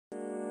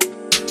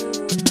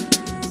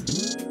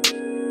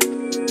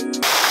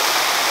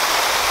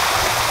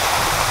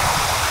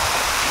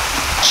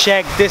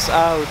check this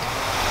out.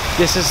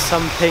 This is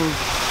something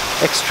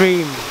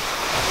extreme.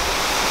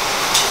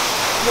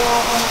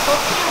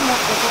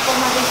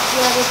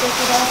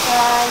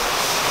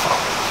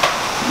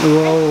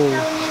 Whoa.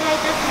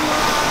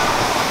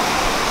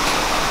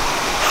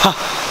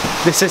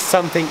 This is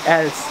something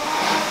else.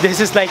 This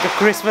is like a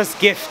Christmas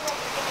gift.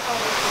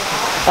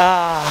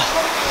 Ah,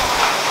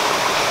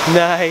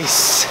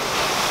 nice.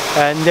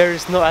 And there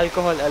is no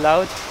alcohol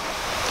allowed.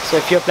 So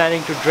if you're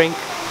planning to drink,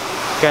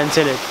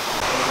 cancel it.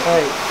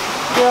 Hi.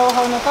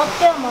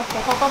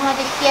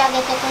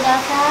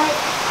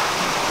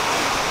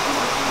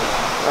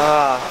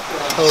 Ah,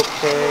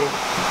 okay.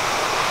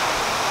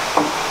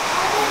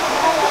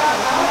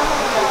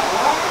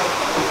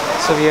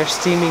 So we are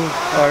steaming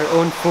our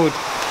own food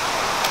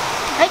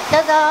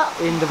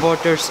in the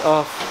waters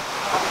of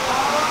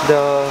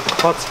the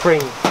hot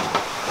spring.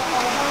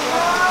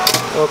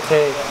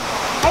 Okay.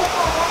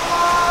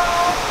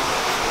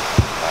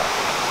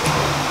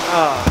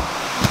 Ah.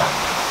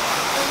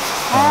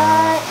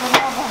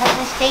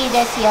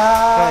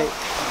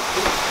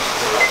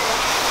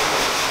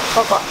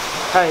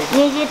 Hi.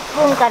 20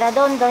分から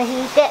どんどん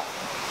引いて、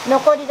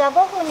残りが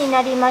5分に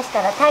なりまし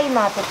たらタイ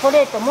マーとト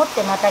レート持っ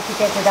てまた来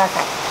てくだ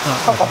さい。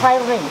ここ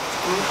5分。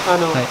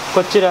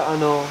こちら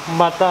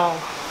また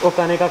お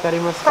金かか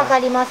りますか？かか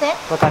りません。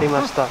わかり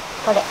ました。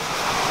これ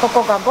こ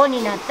こが5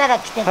になったら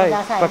来てく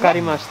ださいね。わか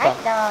りました。はい、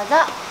どうぞ。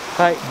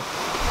はい。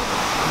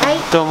はい。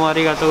どうもあ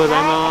りがとうござ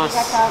います。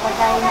ありがとうご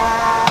ざい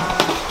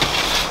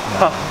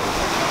ます。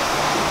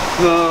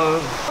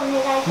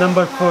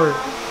Number 4.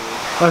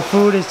 Our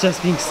food is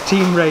just being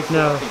steamed right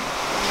now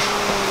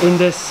in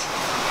this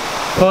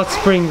hot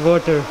spring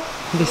water.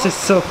 This is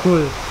so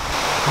cool.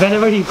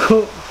 Whenever you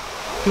go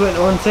to an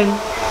onsen,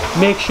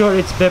 make sure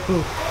it's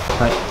Beppu.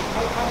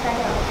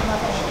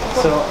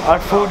 So our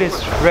food is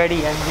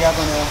ready and we are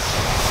gonna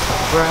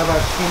grab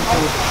our steamed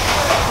food.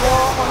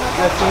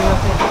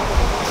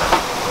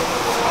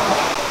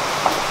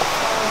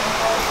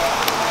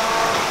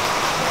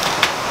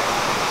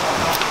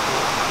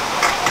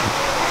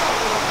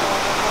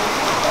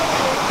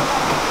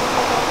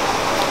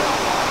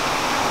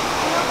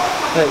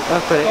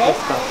 Okay,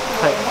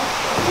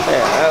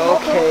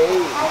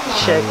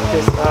 check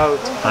this out.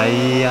 Thank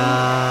you.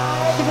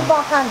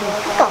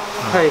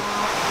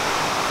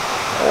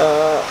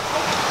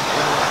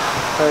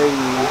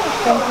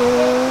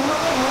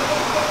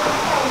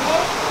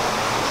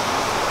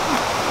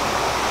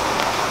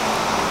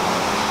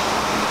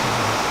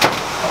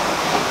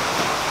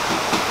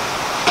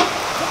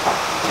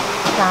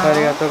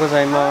 Arigatou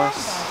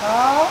gozaimasu.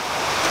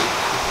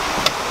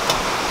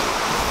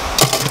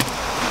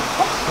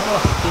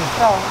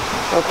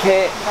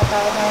 Okay.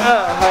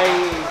 Hi.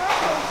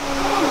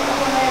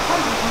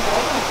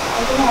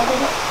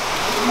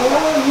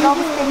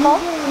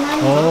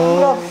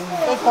 Oh,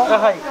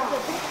 Hi.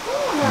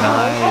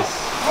 nice.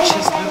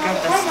 Just look at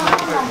the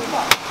snapper.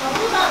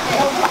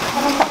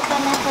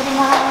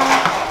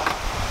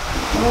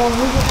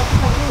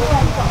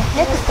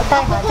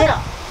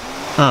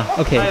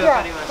 Okay.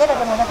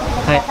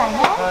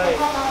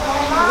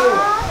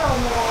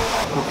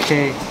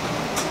 Okay.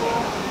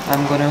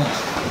 I'm gonna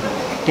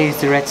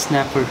taste the red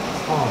snapper.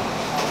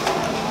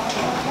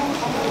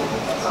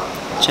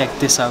 Check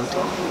this out.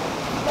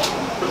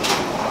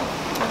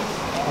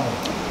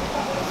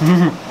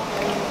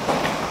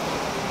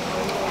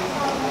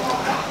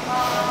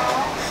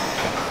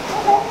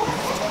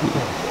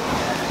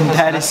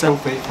 That is some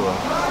flavor.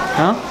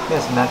 Huh?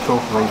 That's natural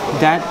flavor.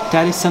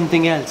 That is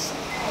something else.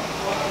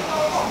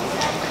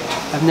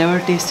 I've never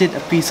tasted a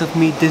piece of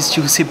meat this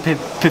juicy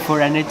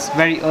before, and it's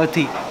very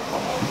earthy.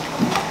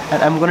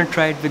 And I'm gonna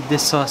try it with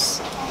this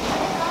sauce.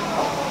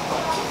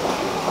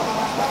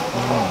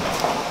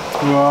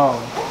 Wow.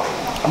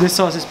 This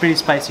sauce is pretty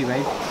spicy,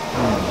 right?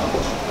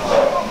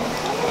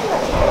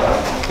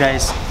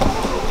 Guys,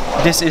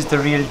 this is the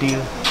real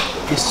deal.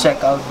 Just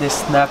check out this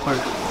snapper.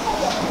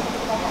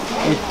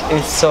 It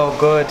is so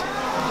good.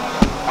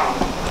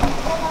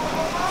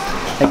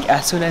 Like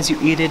as soon as you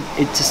eat it,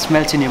 it just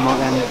melts in your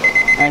mouth,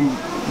 and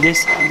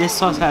this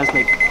sauce has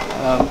like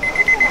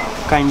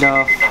kind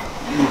of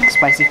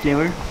spicy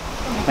flavor.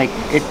 Like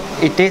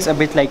it tastes a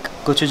bit like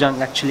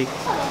gochujang actually.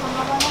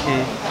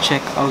 Okay,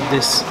 check out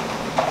this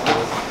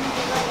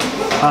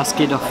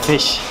basket of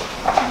fish.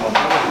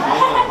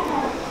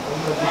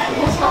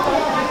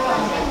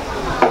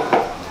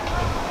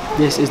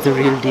 This is the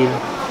real deal.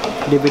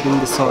 Dip it in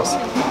the sauce.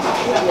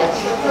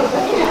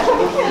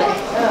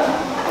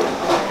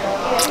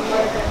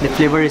 The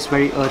flavor is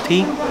very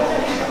earthy,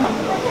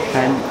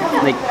 and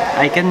like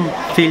I can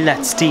feel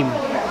that steam.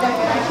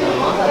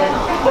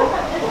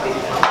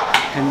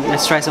 And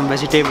let's try some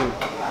vegetable.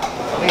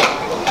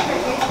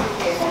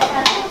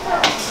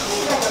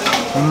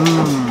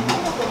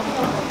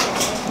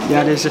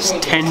 That is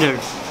just tender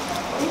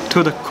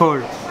to the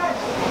core.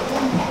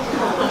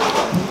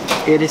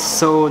 It is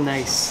so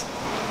nice.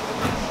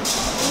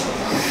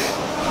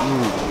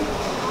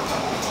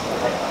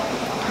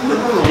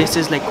 this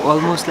is like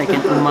almost like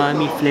an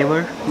umami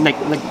flavor. Like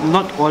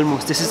not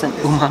almost. This is an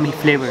umami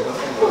flavor,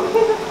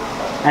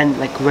 and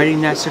like very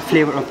natural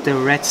flavor of the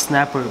red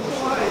snapper.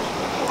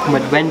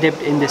 But when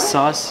dipped in this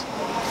sauce,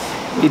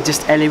 it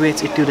just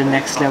elevates it to the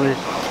next level.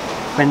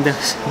 When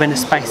the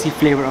spicy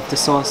flavor of the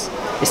sauce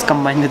is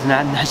combined with the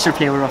natural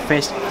flavor of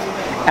fish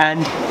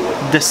and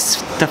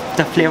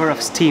the flavor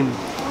of steam,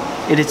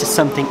 it is just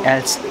something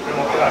else.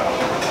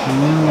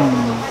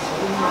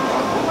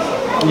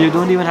 You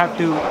don't even have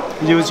to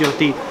use your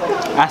teeth.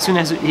 As soon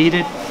as you eat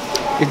it,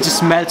 it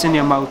just melts in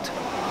your mouth.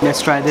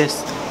 Let's try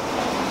this.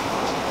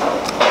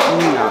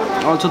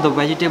 Also, the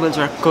vegetables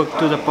are cooked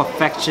to the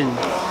perfection.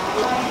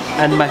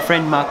 And my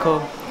friend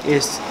Marco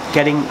is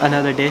getting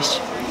another dish,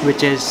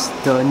 which is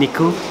the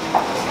niku,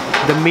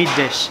 the meat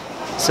dish.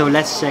 So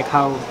let's check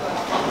how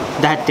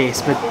that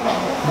tastes. But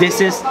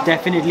this is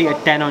definitely a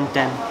 10 on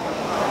 10.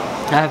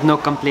 I have no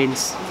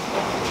complaints.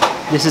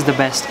 This is the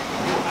best.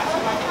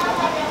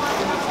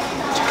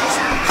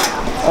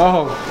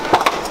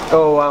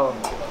 Oh wow.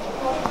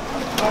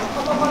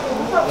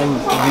 And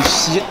we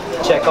should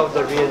check out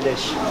the real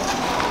dish.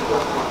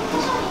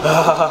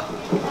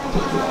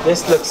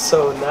 This looks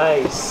so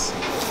nice.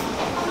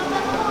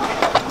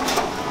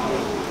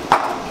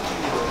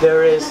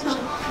 There is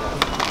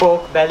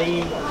pork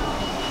belly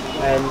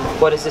and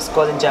what is this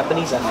called in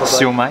Japanese? I forgot.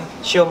 Siomai.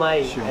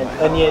 Siomai and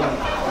onion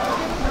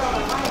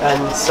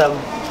and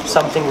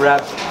something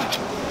wrapped.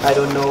 I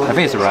don't know. I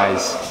think it's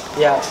rice.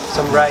 Yeah,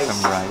 some rice.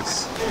 Some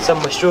rice. Some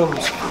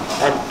mushrooms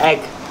and egg,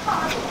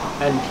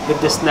 and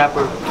with the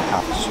snapper,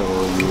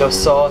 the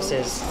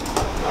sauces.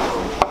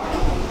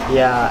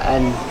 Yeah,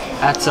 and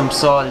add some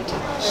salt.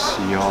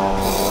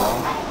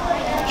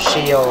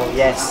 Shio,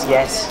 yes.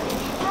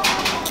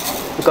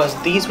 Because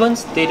these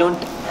ones, they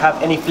don't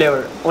have any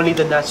flavor, only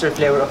the natural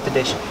flavor of the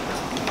dish.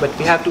 But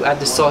we have to add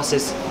the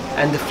sauces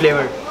and the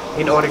flavor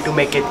in order to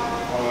make it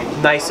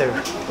nicer.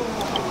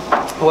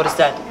 What is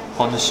that?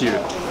 Ponzu.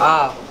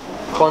 Ah,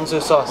 ponzu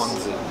sauce.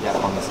 Ponzu. Yeah,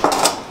 ponzu.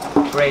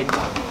 Great.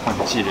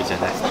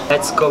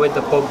 Let's go with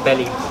the pork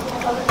belly,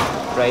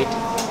 right?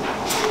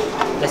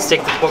 Let's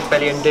take the pork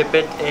belly and dip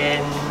it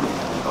in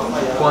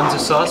ponzu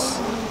sauce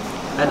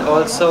and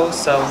also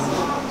some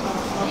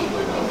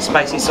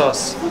spicy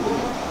sauce.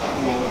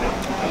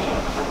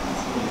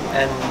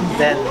 And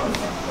then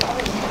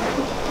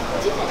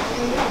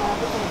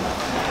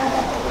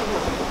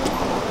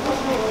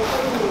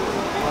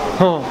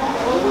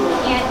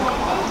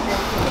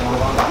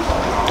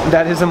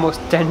that is the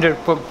most tender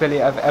pork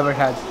belly I've ever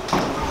had.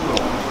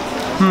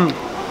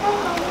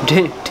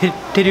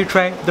 Did you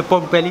try the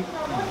pork belly?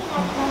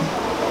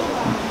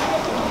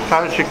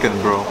 Try the chicken,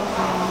 bro.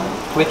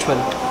 Which one?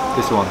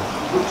 This one.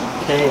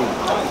 Okay.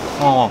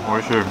 Oh, 美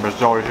味しい。めっ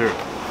ちゃ美味しい。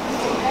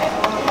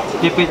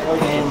 Dip it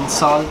in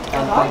salt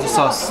and ponzu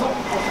sauce.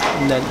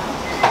 And then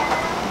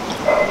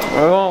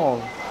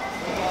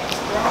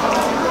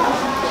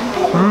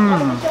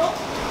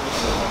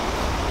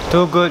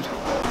too good.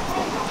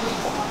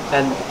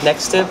 And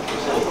next step,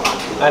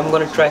 I'm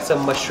gonna try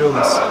some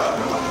mushrooms.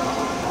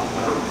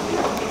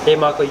 Hey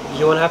Marco,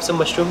 you wanna have some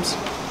mushrooms?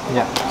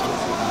 Yeah.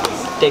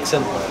 Take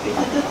some.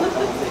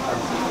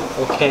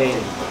 Okay.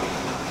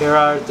 Here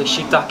are the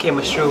shiitake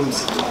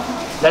mushrooms.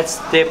 Let's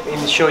dip in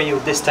shoyu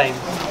this time.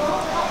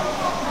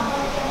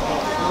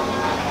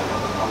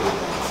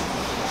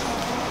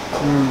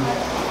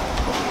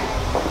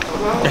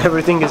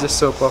 Everything is just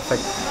so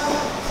perfect.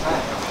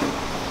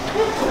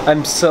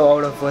 I'm so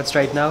out of words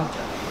right now.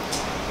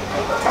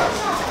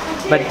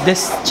 But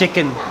this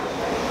chicken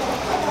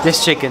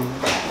is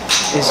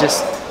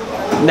just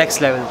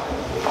next level.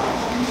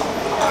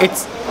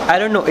 It's, I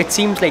don't know, it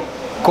seems like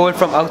cold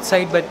from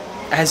outside, but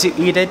as you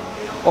eat it,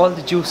 all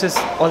the juices,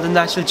 all the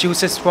natural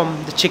juices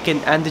from the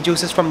chicken and the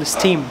juices from the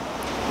steam,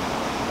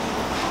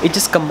 it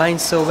just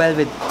combines so well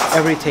with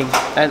everything.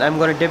 And I'm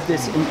gonna dip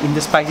this in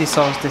the spicy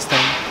sauce this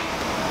time.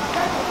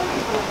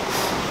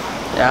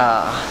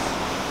 Yeah.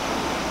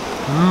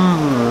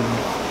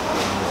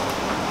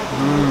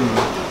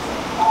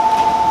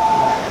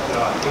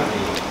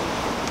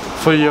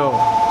 For you.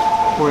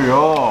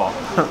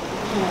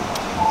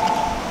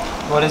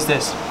 What is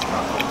this?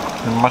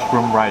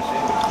 Mushroom rice.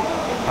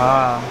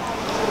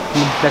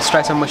 Let's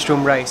try some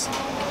mushroom rice.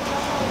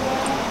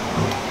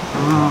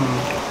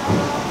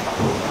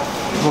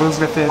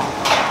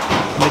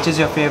 Which is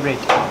your favorite?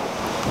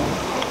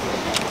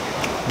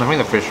 I think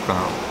the fish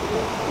now.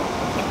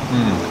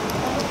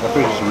 The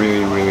fish is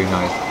really, really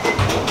nice.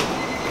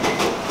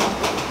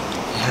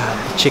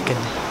 Yeah, chicken.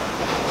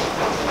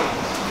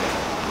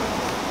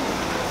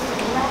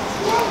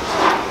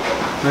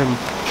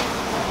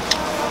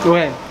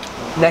 Okay,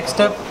 next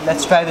up,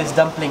 let's try this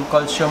dumpling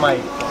called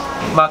siomai.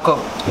 Marco,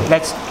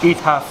 let's eat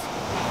half.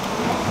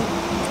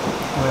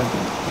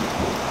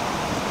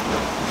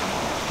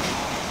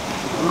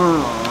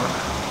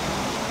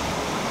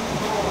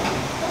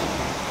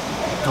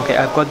 Okay,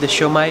 I've got the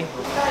siomai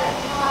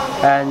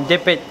and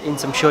dip it in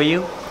some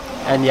shoyu,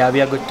 and yeah, we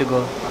are good to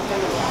go.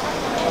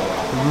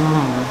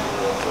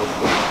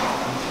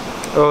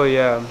 Oh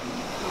yeah.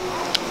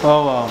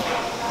 Oh wow.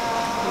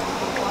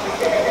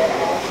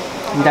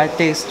 that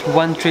tastes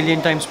 1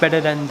 trillion times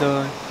better than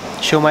the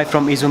shomai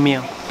from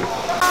Izumiya.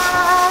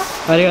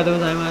 Arigatou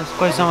gozaimasu.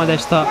 Gochousouma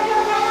deshita.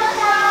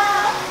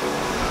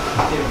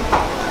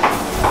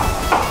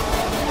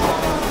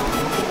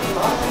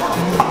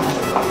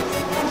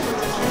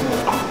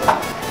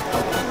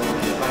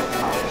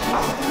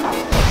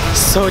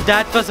 So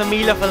that was a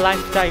meal of a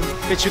lifetime,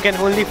 which you can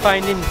only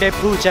find in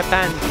Beppu,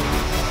 Japan.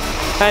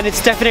 And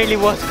it's definitely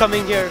worth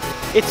coming here.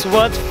 It's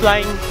worth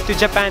flying to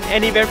Japan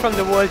anywhere from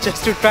the world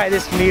just to try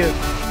this meal.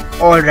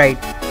 Alright,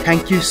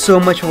 thank you so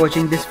much for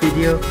watching this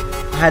video.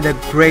 I had a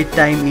great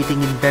time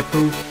eating in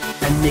Beppu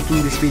and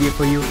making this video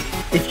for you.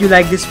 If you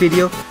like this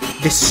video,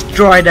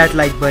 destroy that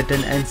like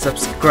button and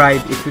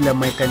subscribe if you love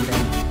my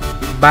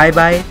content. Bye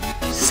bye,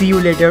 see you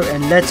later,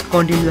 and let's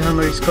continue the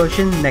Hunger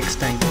Excursion next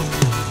time.